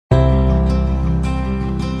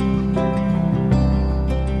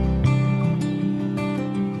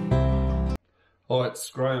Hi, it's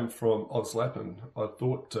Graham from OZLAPN. I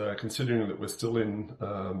thought, considering that we're still in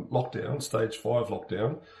lockdown, stage 5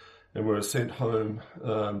 lockdown, and we were sent home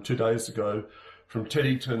 2 days ago from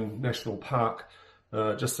Teddington National Park,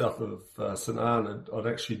 just south of St Arnaud, I'd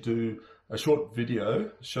actually do a short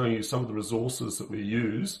video showing you some of the resources that we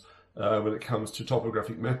use when it comes to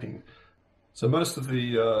topographic mapping. So most of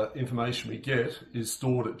the information we get is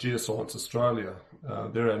stored at Geoscience Australia.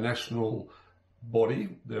 They're our national body.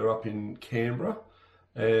 They're up in Canberra,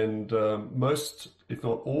 and most, if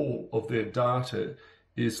not all, of their data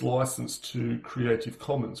is licensed to Creative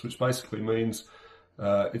Commons, which basically means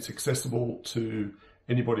it's accessible to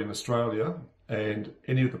anybody in Australia, and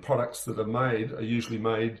any of the products that are made are usually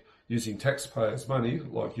made using taxpayers' money,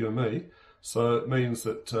 like you and me. So it means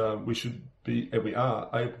that we should be, and we are,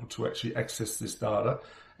 able to actually access this data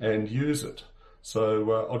and use it.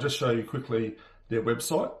 So I'll just show you quickly their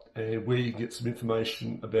website and where you can get some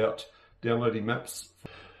information about downloading maps.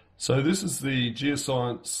 So this is the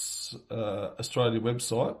Geoscience Australia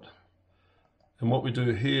website, and what we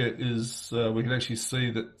do here is we can actually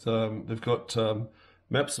see that they've got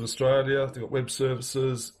maps of Australia, they've got web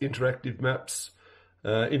services, interactive maps,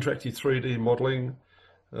 interactive 3D modelling,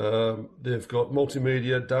 they've got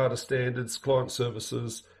multimedia, data standards, client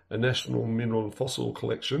services, a national mineral and fossil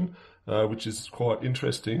collection, which is quite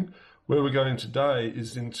interesting. Where we're going today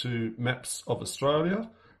is into Maps of Australia.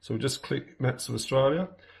 So we just click Maps of Australia.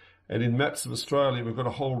 And in Maps of Australia, we've got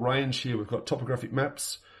a whole range here. We've got topographic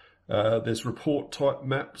maps, there's report type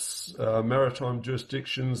maps, maritime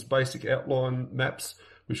jurisdictions, basic outline maps,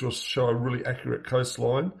 which will show a really accurate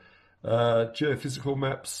coastline, geophysical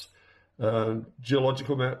maps,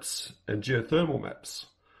 geological maps, and geothermal maps.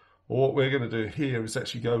 Well, what we're going to do here is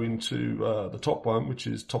actually go into the top one, which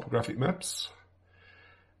is topographic maps.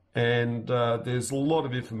 And there's a lot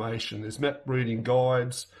of information. There's map reading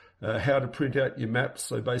guides, how to print out your maps.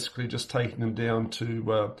 So basically just taking them down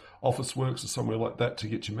to Officeworks or somewhere like that to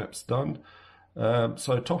get your maps done.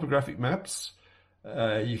 So topographic maps,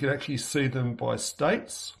 you can actually see them by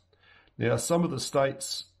states. Now, some of the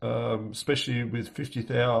states, especially with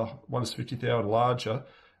 50,000, one is 50,000 and larger,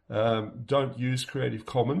 don't use Creative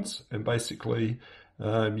Commons, and basically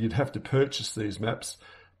you'd have to purchase these maps.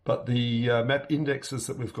 But the map indexes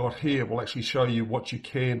that we've got here will actually show you what you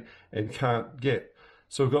can and can't get.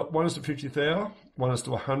 So we've got 1 is to 50,000, 1 is to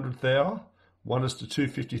 100,000, 1 is to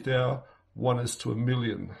 250,000, 1 is to 1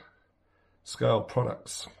 million scale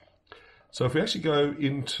products. So if we actually go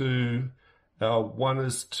into our 1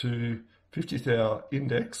 is to 50,000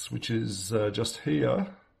 index, which is just here,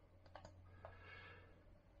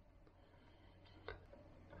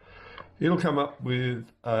 it'll come up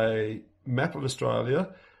with a map of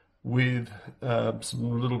Australia with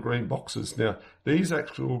some little green boxes. Now, these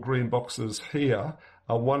actual green boxes here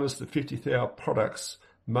are 1 is to 50,000 products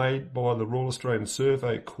made by the Royal Australian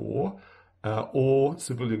Survey Corps or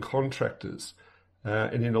civilian contractors.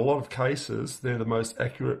 And in a lot of cases, they're the most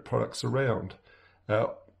accurate products around.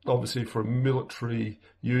 Obviously, for military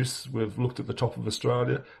use, we've looked at the top of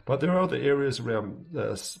Australia, but there are other areas around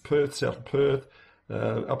Perth, south of Perth,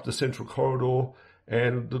 up the Central Corridor,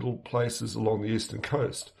 and little places along the eastern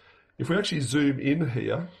coast. If we actually zoom in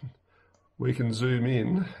here, we can zoom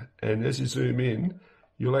in, and as you zoom in,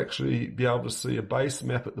 you'll actually be able to see a base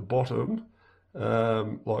map at the bottom,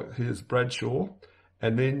 like here's Bradshaw,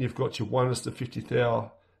 and then you've got your 1 is to 50,000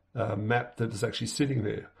 map that is actually sitting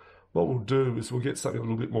there. What we'll do is we'll get something a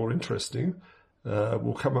little bit more interesting.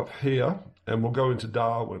 We'll come up here and we'll go into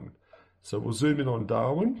Darwin. So we'll zoom in on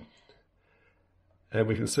Darwin, and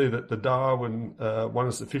we can see that the Darwin 1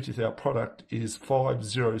 is to 50,000 product is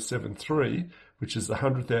 5073, which is the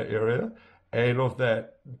 100,000 area, and of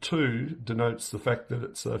that 2 denotes the fact that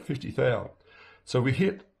it's 50,000. So we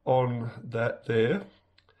hit on that there.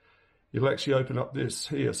 It'll actually open up this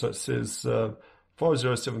here. So it says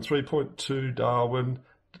 5073.2 Darwin,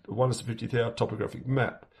 1 is to 50,000 topographic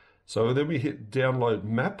map. So then we hit download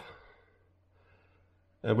map.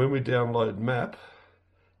 And when we download map,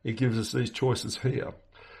 it gives us these choices here.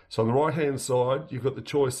 So on the right hand side, you've got the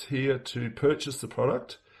choice here to purchase the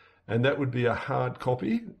product, and that would be a hard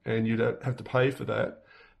copy, and you don't have to pay for that.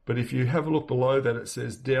 But if you have a look below that, it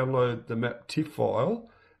says download the map TIFF file,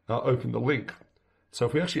 open the link. So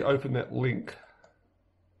if we actually open that link,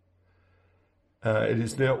 it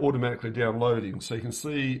is now automatically downloading. So you can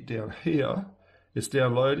see down here, it's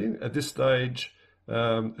downloading. At this stage,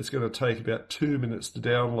 it's going to take about 2 minutes to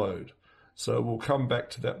download. So we'll come back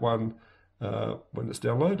to that one when it's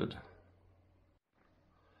downloaded.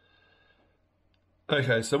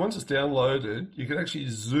 Okay, so once it's downloaded, you can actually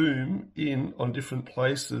zoom in on different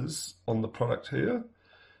places on the product here.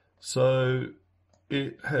 So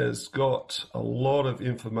it has got a lot of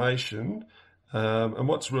information, and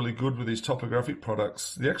what's really good with these topographic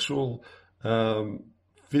products, the actual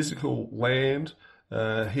physical land,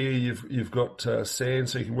 here you've got sand,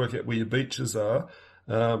 so you can work out where your beaches are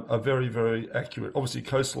very, very accurate. Obviously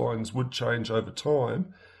coastlines would change over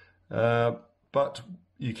time, but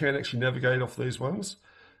you can actually navigate off these ones.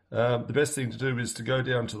 The best thing to do is to go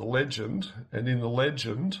down to the legend, and in the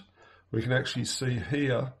legend we can actually see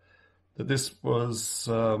here that this was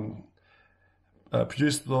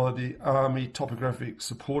produced by the Army Topographic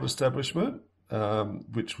Support Establishment,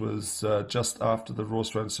 which was just after the Royal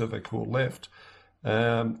Australian Survey Corps left,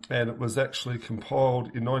 and it was actually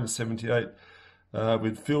compiled in 1978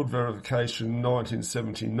 with field verification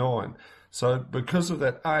 1979. So because of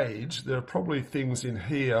that age, there are probably things in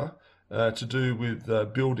here to do with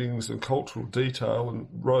buildings and cultural detail and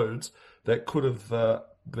roads that could have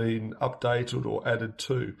been updated or added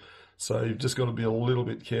to. So you've just got to be a little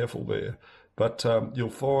bit careful there. But you'll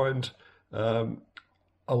find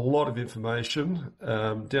a lot of information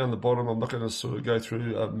down the bottom. I'm not going to sort of go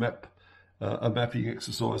through a mapping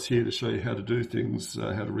exercise here to show you how to do things,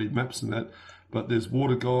 how to read maps and that. But there's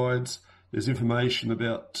water guides, there's information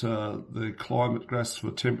about the climate graphs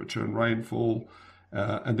for temperature and rainfall,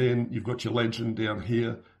 and then you've got your legend down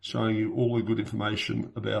here showing you all the good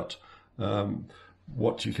information about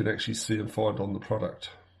what you can actually see and find on the product.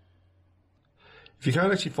 If you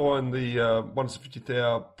can't actually find the 1 to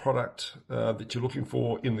 50th product that you're looking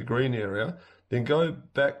for in the green area, then go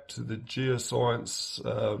back to the geoscience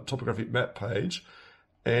topographic map page,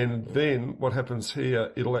 and then what happens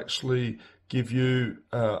here, it'll actually give you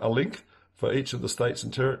a link for each of the states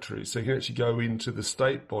and territories. So you can actually go into the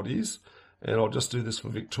state bodies, and I'll just do this for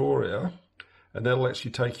Victoria, and that'll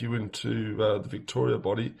actually take you into the Victoria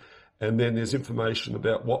body, and then there's information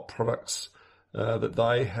about what products that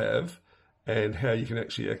they have and how you can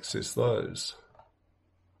actually access those.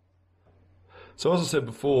 So as I said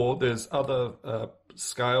before, there's other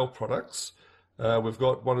scale products. We've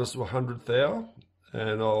got 1:100 thou,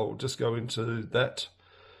 and I'll just go into that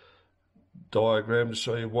diagram to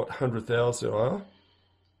show you what 100 thous there are.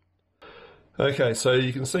 Okay, so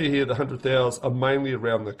you can see here the 100 thous are mainly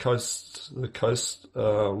around the coast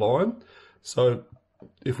line. So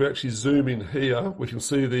if we actually zoom in here, we can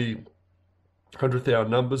see the 100 thou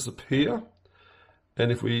numbers appear. And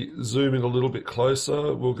if we zoom in a little bit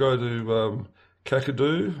closer, we'll go to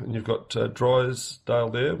Kakadu, and you've got Drysdale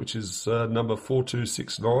there, which is number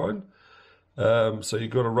 4269. So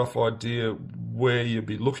you've got a rough idea where you'd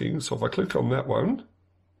be looking. So if I click on that one,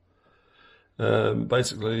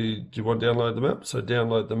 basically, do you want to download the map? So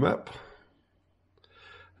download the map.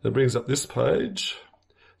 It brings up this page.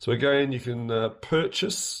 So again, you can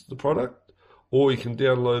purchase the product, or you can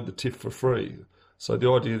download the TIFF for free. So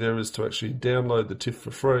the idea there is to actually download the TIFF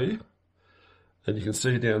for free. And you can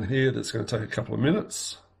see down here that's going to take a couple of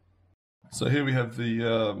minutes. So here we have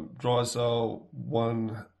the Drysdale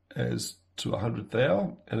one as to 100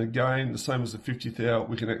 thou. And again, the same as the 50 thou,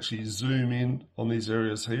 we can actually zoom in on these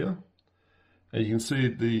areas here. And you can see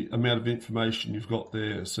the amount of information you've got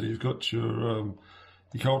there. So you've got your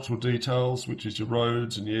cultural details, which is your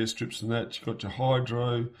roads and your airstrips and that. You've got your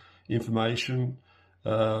hydro information.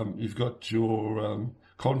 You've got your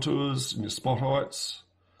contours and your spot heights.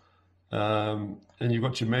 And you've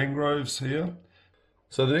got your mangroves here.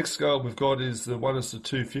 So the next scale we've got is the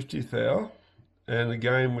 1:250 thou. And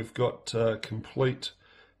again, we've got complete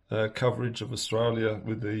coverage of Australia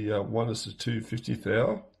with the 1:250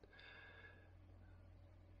 thou.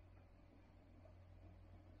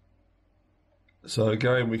 So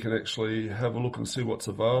again, we can actually have a look and see what's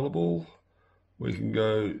available. We can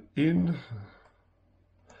go in.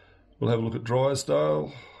 We'll have a look at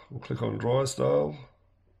Drysdale. We'll click on Drysdale.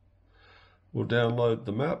 We'll download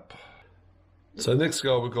the map. So the next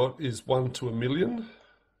scale we've got is 1 to 1,000,000,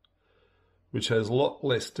 which has a lot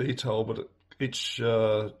less detail, but each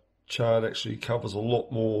chart actually covers a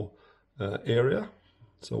lot more area.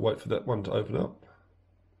 So I'll wait for that one to open up.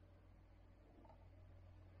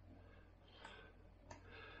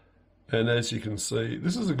 And as you can see,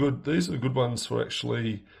 these are good ones for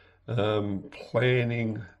actually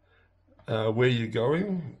planning where you're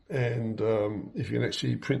going, and if you can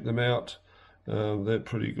actually print them out, they're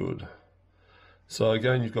pretty good. So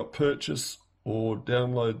again, you've got purchase or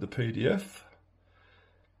download the PDF.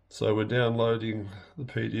 So we're downloading the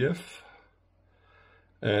PDF,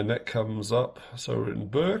 and that comes up. So we're in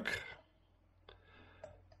Burke,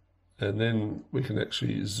 and then we can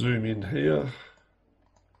actually zoom in here.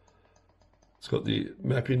 It's got the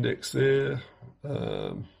map index there.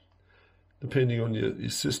 Depending on your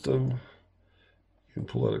system, you can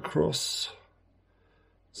pull that across.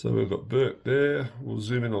 So we've got Burke there. We'll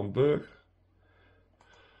zoom in on Burke.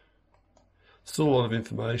 Still a lot of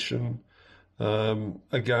information.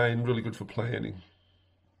 Again, really good for planning.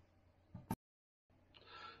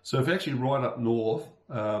 So if actually right up north,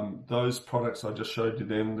 those products I just showed you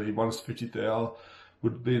then, the 1/50th hour,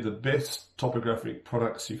 would be the best topographic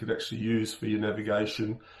products you could actually use for your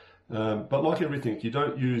navigation. But like everything, you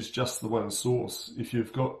don't use just the one source. If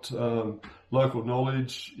you've got local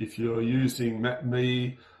knowledge, if you're using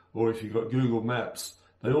MapMe, or if you've got Google Maps,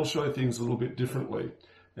 they all show things a little bit differently.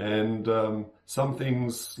 And some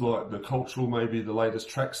things like the cultural, maybe the latest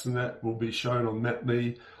tracks and that will be shown on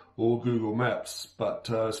MapMe or Google Maps. But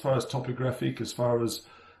as far as topographic, as far as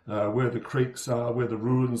where the creeks are, where the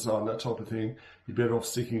ruins are, and that type of thing, you're better off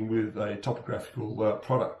sticking with a topographical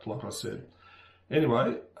product, like I said.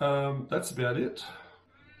 Anyway, that's about it.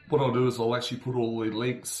 What I'll do is I'll actually put all the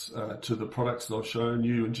links to the products that I've shown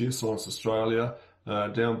you in Geoscience Australia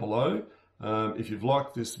down below. If you've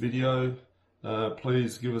liked this video,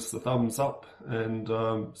 please give us the thumbs up and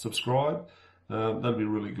subscribe. That'd be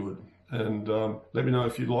really good. And let me know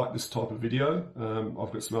if you like this type of video.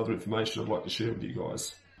 I've got some other information I'd like to share with you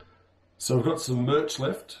guys. So we've got some merch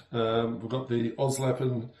left. We've got the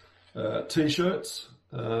OZLAPN t-shirts,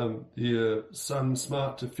 the Sun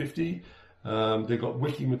Smart to 50. They've got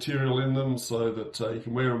wicking material in them so that you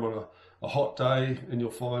can wear them on a hot day, and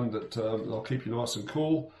you'll find that they'll keep you nice and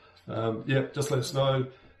cool. Just let us know.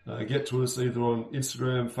 Get to us either on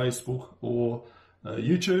Instagram, Facebook, or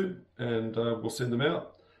YouTube, and we'll send them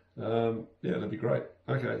out. That'd be great.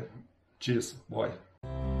 Okay, cheers. Bye.